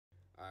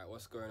Alright,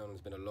 what's going on?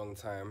 It's been a long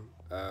time.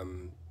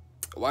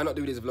 Why not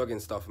do this vlogging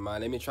stuff,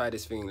 man? Let me try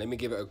this thing. Let me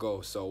give it a go.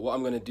 So what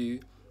I'm going to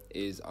do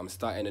is I'm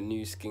starting a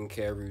new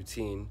skincare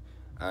routine.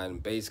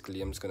 And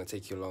basically, I'm just going to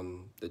take you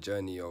along the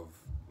journey of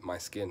my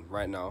skin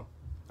right now.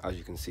 As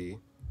you can see.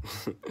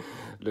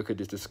 Look at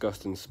this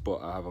disgusting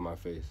spot I have on my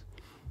face.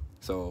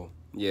 So,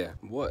 yeah.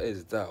 What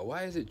is that?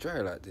 Why is it dry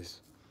like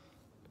this?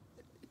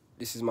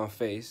 This is my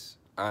face.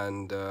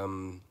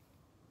 And,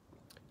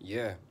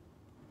 yeah.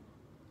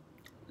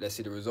 Let's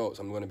see the results.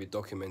 I'm going to be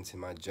documenting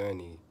my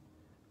journey.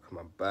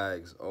 My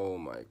bags. Oh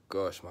my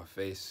gosh, my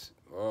face.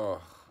 Oh,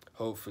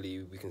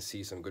 hopefully we can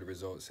see some good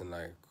results in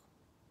like,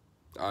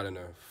 I don't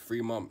know,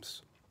 3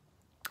 months.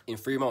 In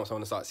 3 months, I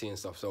want to start seeing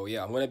stuff. So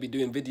yeah, I'm going to be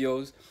doing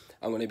videos.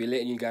 I'm going to be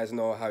letting you guys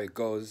know how it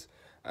goes.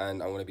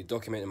 And I'm going to be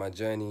documenting my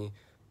journey.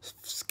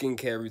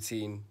 Skincare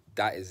routine.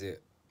 That is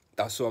it.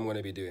 That's all I'm going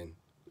to be doing.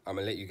 I'm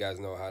going to let you guys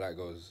know how that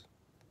goes.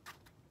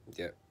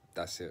 Yep,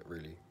 that's it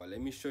really. But let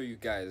me show you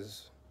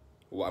guys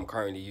what I'm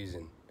currently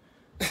using.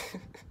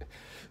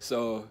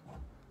 So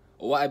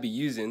what I be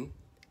using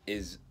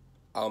is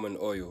almond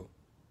oil,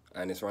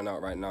 and it's run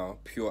out right now,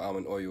 pure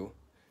almond oil.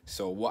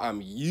 So what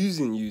I'm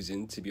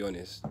using to be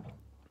honest,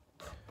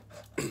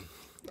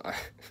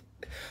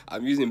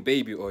 I'm using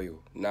baby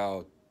oil.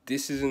 Now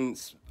this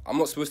isn't, I'm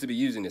not supposed to be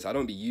using this. I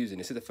don't be using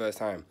this. This is the first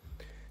time.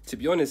 To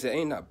be honest, it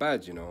ain't that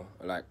bad, you know.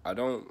 Like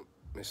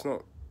it's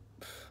not,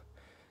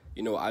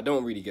 you know, I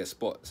don't really get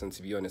spots, and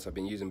to be honest, I've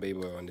been using baby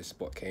oil and this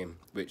spot came,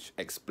 which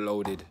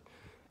exploded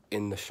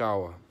in the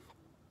shower.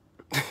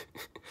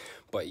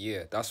 But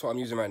yeah, that's what I'm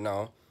using right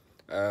now.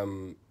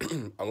 I'm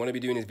going to be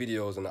doing these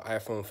videos on the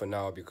iPhone for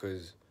now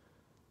because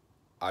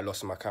I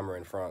lost my camera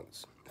in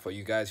France. For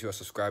you guys who are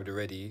subscribed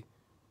already,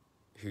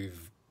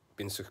 who've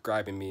been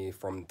subscribing me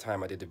from the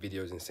time I did the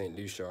videos in St.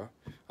 Lucia,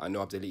 I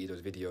know I've deleted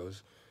those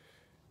videos.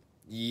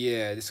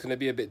 Yeah, it's going to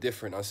be a bit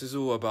different. This is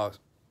all about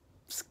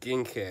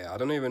skincare. I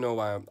don't even know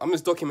why. I'm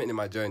just documenting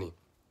my journey.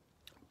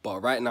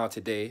 But right now,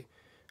 today,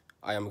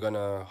 I am going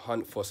to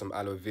hunt for some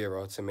aloe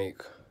vera to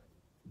make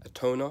a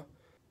toner.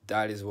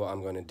 That is what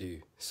I'm going to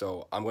do.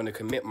 So I'm going to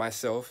commit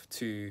myself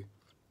to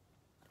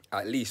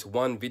at least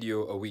 1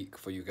 video a week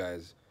for you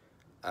guys.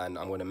 And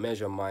I'm going to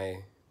measure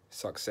my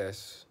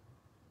success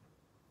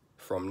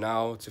from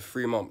now to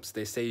 3 months.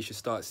 They say you should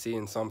start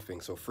seeing something.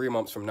 So 3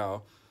 months from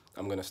now,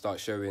 I'm going to start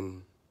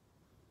showing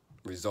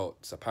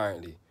results,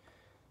 apparently.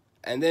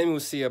 And then we'll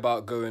see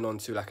about going on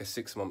to like a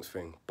 6 months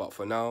thing. But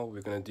for now,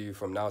 we're going to do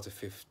from now to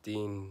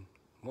 15.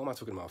 What am I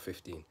talking about?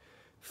 15.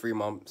 3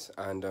 months.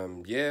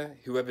 And yeah,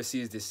 whoever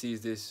sees this,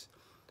 sees this.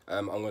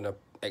 I'm going to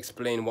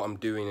explain what I'm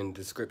doing in the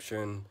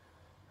description.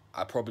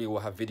 I probably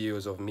will have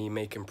videos of me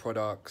making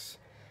products.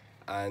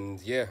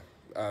 And yeah,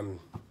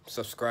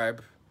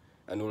 subscribe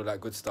and all of that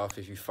good stuff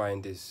if you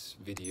find this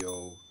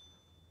video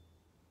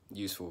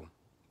useful.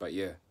 But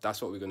yeah,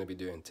 that's what we're going to be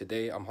doing.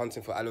 Today, I'm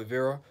hunting for aloe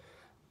vera.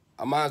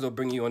 I might as well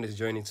bring you on this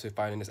journey to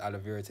finding this aloe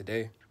vera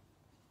today.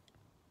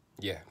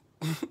 Yeah.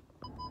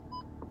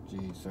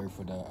 Gee, sorry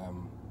for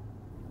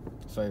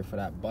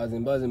that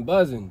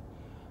buzzing.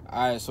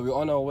 Alright, so we're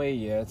on our way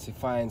here to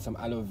find some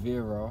aloe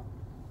vera,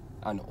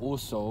 and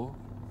also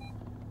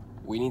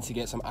we need to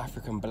get some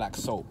African black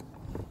soap.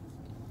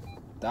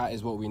 That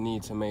is what we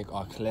need to make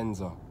our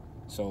cleanser.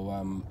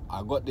 So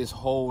I got this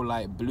whole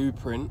like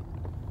blueprint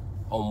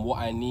on what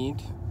I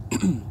need,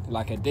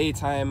 like a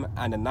daytime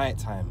and a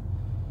nighttime.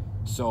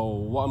 So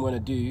what I'm gonna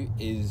do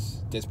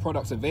is, there's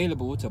products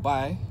available to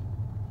buy.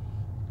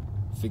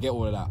 Forget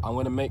all of that. I'm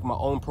gonna make my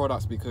own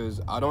products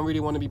because I don't really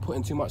want to be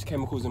putting too much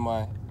chemicals in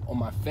on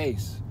my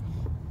face.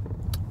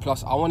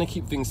 Plus, I want to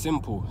keep things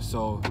simple.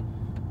 So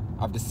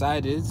I've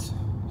decided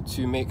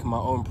to make my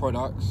own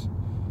products.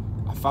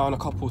 I found a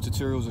couple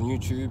tutorials on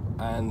YouTube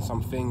and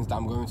some things that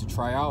I'm going to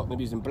try out.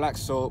 Maybe using black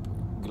soap,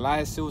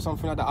 glycol,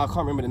 something like that. I can't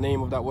remember the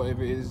name of that,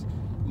 whatever it is.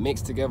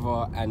 Mixed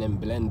together and then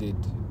blended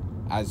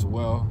as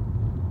well,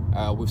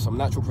 with some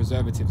natural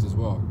preservatives as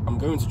well. I'm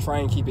going to try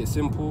and keep it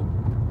simple.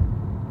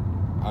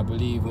 I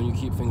believe when you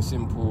keep things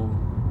simple,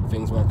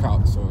 things work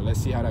out. So let's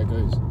see how that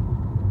goes.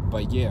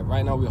 But yeah,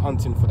 right now we're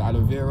hunting for the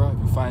aloe vera. If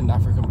you find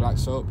African black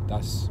soap,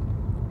 that's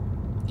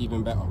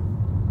even better.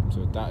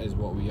 So that is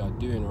what we are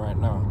doing right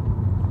now.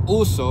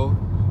 Also,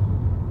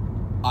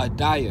 our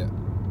diet.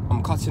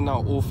 I'm cutting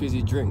out all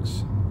fizzy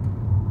drinks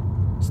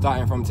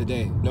starting from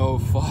today. No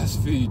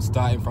fast food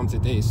starting from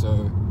today.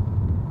 So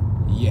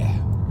yeah,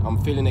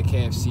 I'm feeling a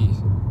KFC.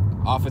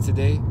 After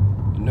today,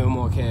 no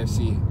more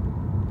KFC.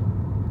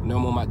 No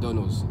more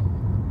McDonald's.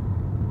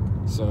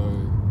 So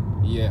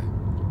yeah,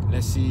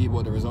 let's see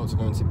what the results are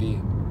going to be.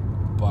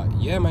 But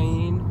yeah,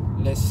 man,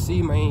 let's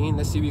see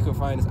if we can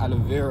find this aloe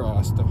vera.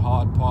 That's the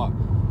hard part.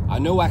 I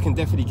know I can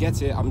definitely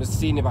get it. I'm just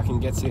seeing if I can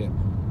get it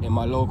in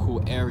my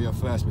local area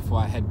first before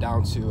I head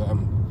down to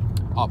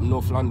up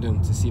North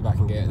London to see if I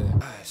can get it there.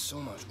 So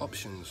much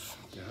options.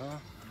 Yeah,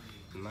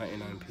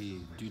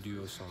 99p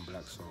doo-doo or some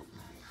black soap.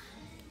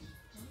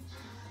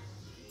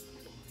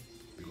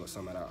 We got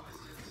some of that.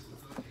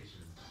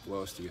 What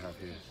else do you have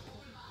here?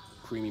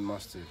 Creamy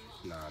mustard.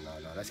 Nah.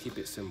 Let's keep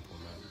it simple,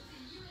 man.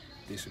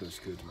 This looks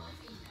good, man.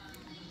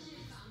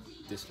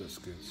 This looks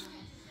good.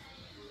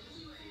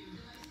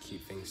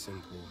 Keep things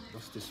simple.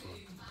 What's this one?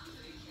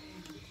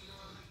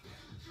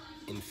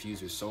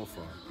 Infused with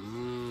sulfur.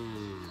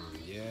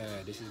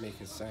 Yeah, this is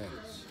making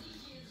sense.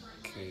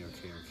 Okay.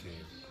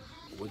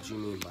 What do you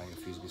mean by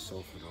infused with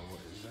sulfur though?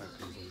 What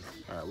exactly is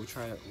it? Alright, we'll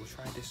try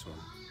this one.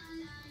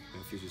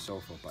 Infused with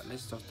sulfur, but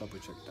let's just double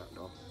check that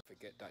though.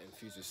 Forget that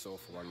infused with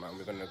sulfur one, man.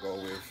 We're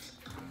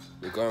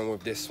going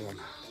with this one.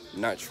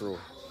 Natural.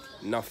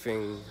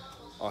 Nothing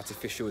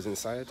artificial is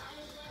inside.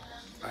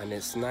 And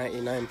it's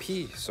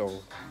 99p,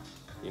 so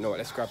you know what,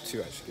 let's grab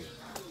two actually.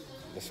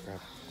 Let's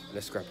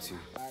grab two.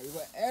 Alright, we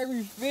got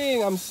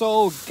everything. I'm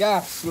so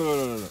gassed.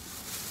 No.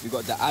 We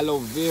got the aloe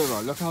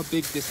vera. Look how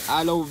big this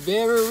aloe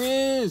vera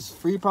is.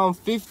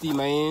 £3.50,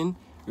 man.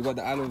 We got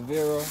the aloe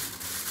vera.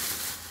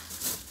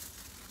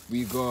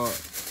 We got,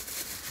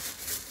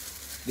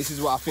 this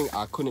is what I think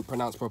I couldn't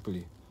pronounce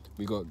properly.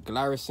 We got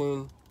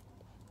glycine.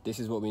 This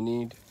is what we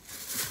need.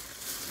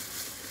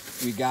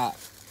 We got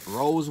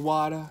rose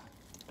water.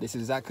 This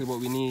is exactly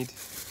what we need.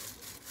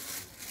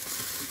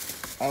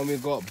 And we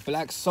got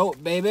black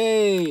soap,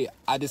 baby.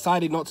 I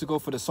decided not to go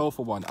for the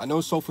sulfur one. I know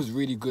sulfur's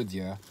really good,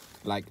 yeah?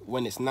 Like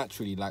when it's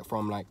naturally, like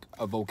from like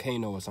a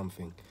volcano or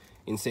something.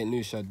 In St.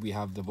 Lucia, we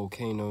have the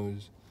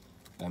volcanoes.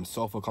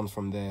 Sulfur comes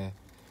from there.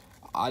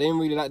 I didn't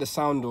really like the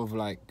sound of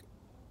like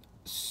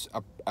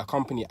a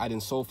company adding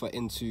sulfur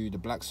into the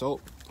black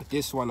soap.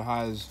 This one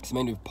it's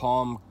made with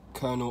palm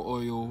kernel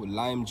oil,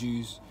 lime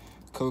juice,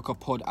 coca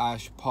pod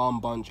ash,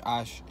 palm bunch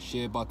ash,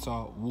 shea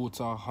butter,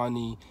 water,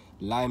 honey,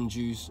 lime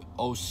juice,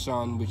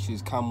 ocean, which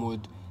is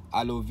camwood,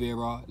 aloe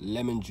vera,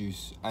 lemon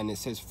juice, and it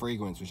says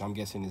fragrance, which I'm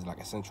guessing is like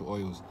essential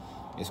oils.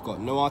 It's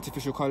got no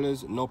artificial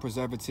colors, no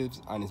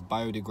preservatives, and it's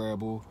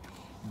biodegradable.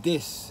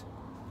 This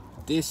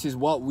is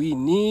what we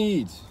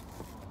need.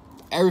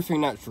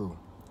 Everything natural,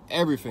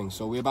 everything.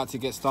 So we're about to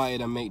get started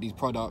and make these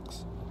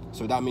products.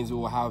 So that means we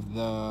will have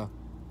the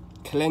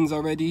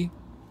cleanser ready,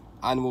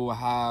 and we'll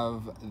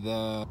have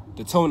the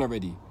toner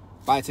ready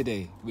by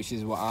today, which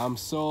is what I'm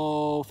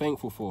so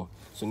thankful for.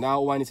 So now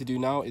all I need to do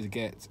now is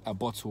get a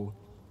bottle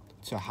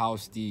to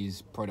house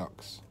these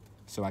products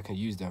so I can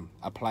use them,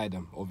 apply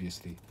them,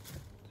 obviously.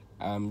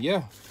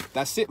 Yeah,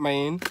 that's it,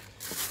 man.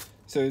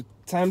 So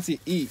time to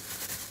eat.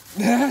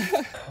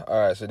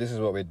 Alright, so this is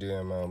what we're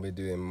doing, man. We're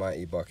doing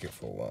mighty bucket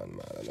for one,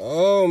 man.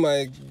 Oh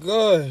my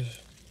gosh,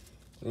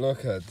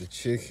 look at the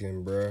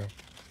chicken, bro.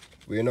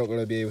 We're not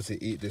gonna be able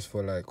to eat this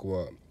for like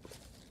what,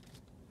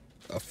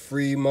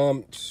 3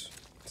 months.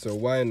 So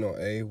why not,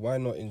 eh? Why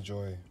not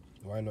enjoy?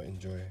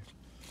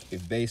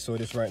 If Bae saw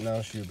this right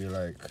now, she'll be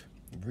like,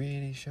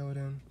 really,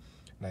 Sheldon?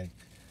 Like,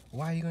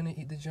 why are you gonna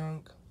eat the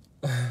junk?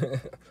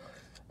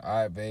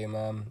 Alright, Bae,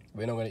 man.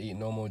 We're not gonna eat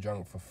no more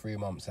junk for 3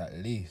 months at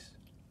least.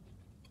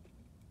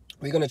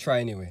 We're gonna try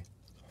anyway.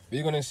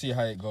 We're gonna see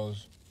how it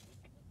goes.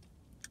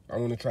 I'm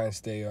gonna try and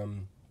stay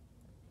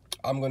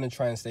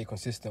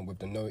consistent with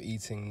the no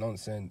eating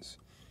nonsense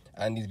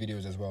and these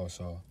videos as well.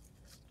 So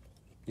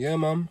yeah,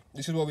 man,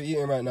 this is what we're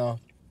eating right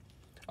now.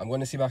 I'm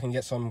gonna see if I can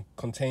get some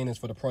containers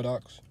for the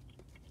products,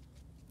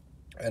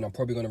 and I'm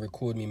probably gonna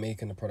record me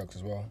making the products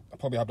as well. I'll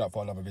probably have that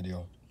for another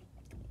video.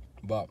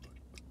 But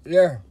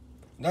yeah,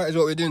 that is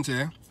what we're doing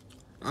today.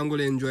 I'm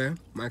gonna enjoy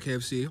my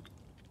KFC,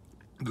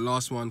 the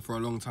last one for a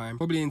long time,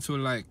 probably until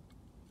like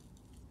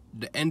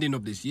the ending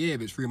of this year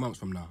if it's 3 months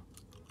from now.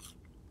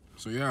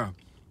 So yeah,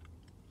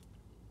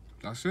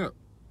 that's it.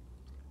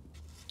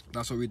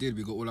 That's what we did.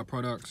 We got all our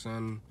products,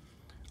 and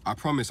I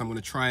promise I'm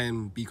gonna try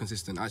and be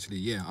consistent. Actually,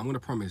 yeah, I'm gonna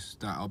promise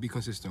that I'll be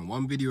consistent.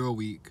 1 video a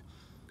week.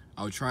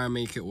 I'll try and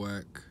make it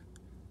work.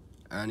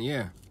 And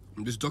yeah,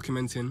 I'm just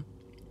documenting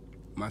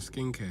my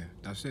skincare.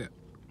 That's it.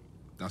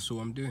 That's all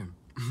I'm doing.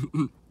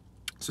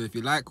 So if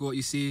you like what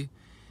you see,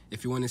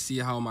 if you want to see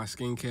how my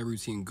skincare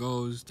routine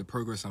goes, the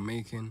progress I'm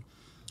making,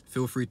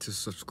 feel free to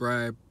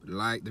subscribe,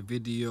 like the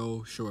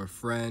video, show a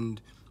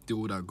friend, do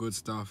all that good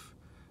stuff,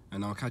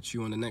 and I'll catch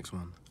you on the next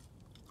one.